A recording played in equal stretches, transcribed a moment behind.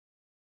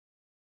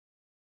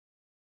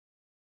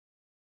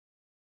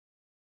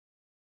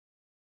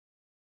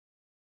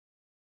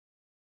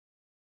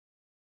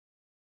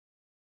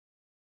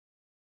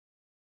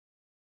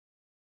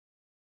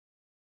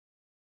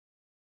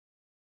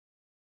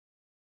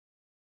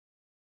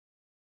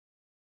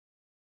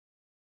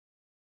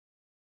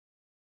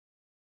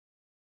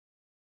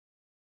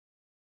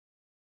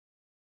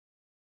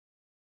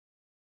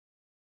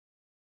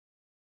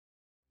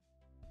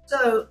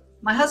So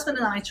my husband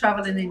and I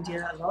travel in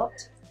India a lot,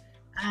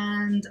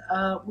 and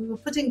we were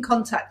put in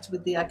contact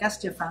with the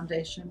Agastya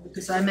Foundation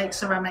because I make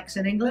ceramics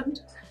in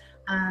England,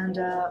 and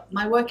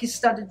my work is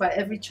studied by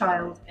every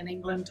child in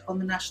England on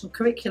the national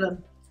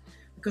curriculum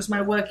because my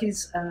work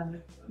is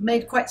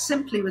made quite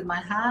simply with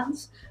my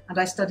hands, and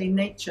I study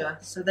nature.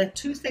 So they're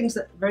two things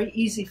that are very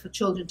easy for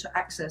children to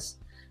access,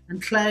 and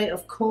clay,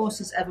 of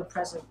course, is ever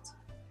present.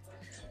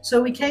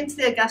 So we came to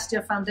the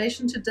Agastya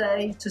Foundation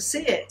today to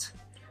see it,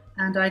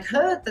 and I'd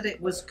heard that it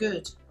was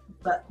good,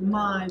 but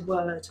my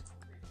word,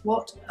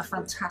 what a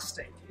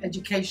fantastic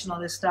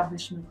educational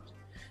establishment.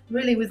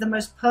 Really with the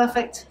most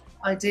perfect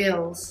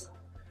ideals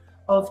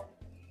of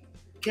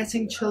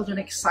getting children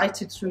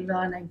excited through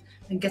learning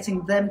and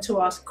getting them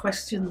to ask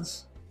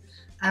questions.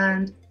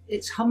 And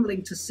it's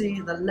humbling to see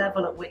the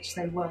level at which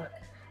they work.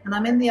 And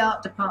I'm in the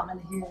art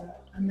department here,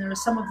 and there are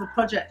some of the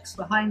projects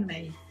behind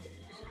me.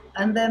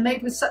 And they're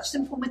made with such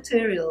simple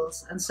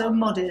materials and so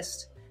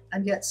modest,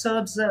 and yet so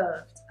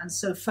observed and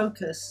so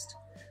focused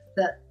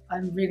that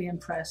I'm really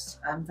impressed.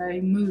 I'm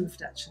very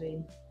moved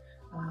actually,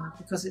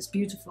 because it's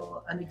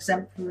beautiful and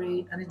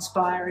exemplary and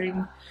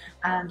inspiring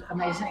and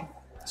amazing.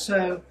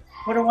 So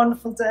what a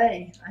wonderful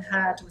day I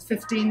had with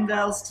 15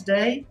 girls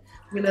today.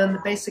 We learned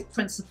the basic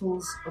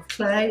principles of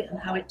clay and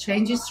how it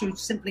changes through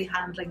simply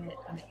handling it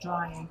and it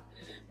drying.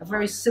 A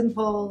very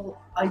simple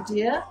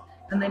idea,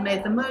 and they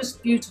made the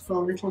most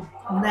beautiful little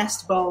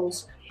nest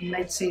bowls and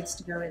made seeds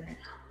to go in it.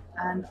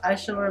 And I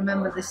shall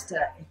remember this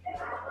day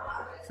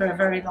for a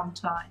very long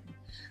time.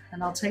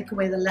 And I'll take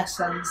away the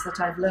lessons that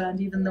I've learned,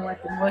 even though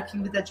I've been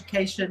working with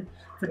education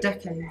for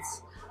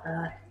decades.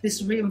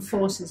 This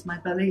reinforces my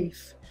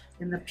belief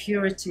in the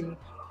purity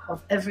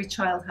of every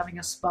child having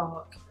a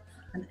spark,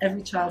 and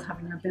every child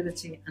having an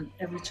ability, and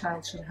every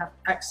child should have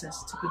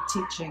access to good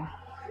teaching.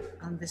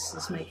 And this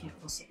is making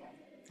it possible.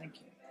 Thank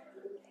you.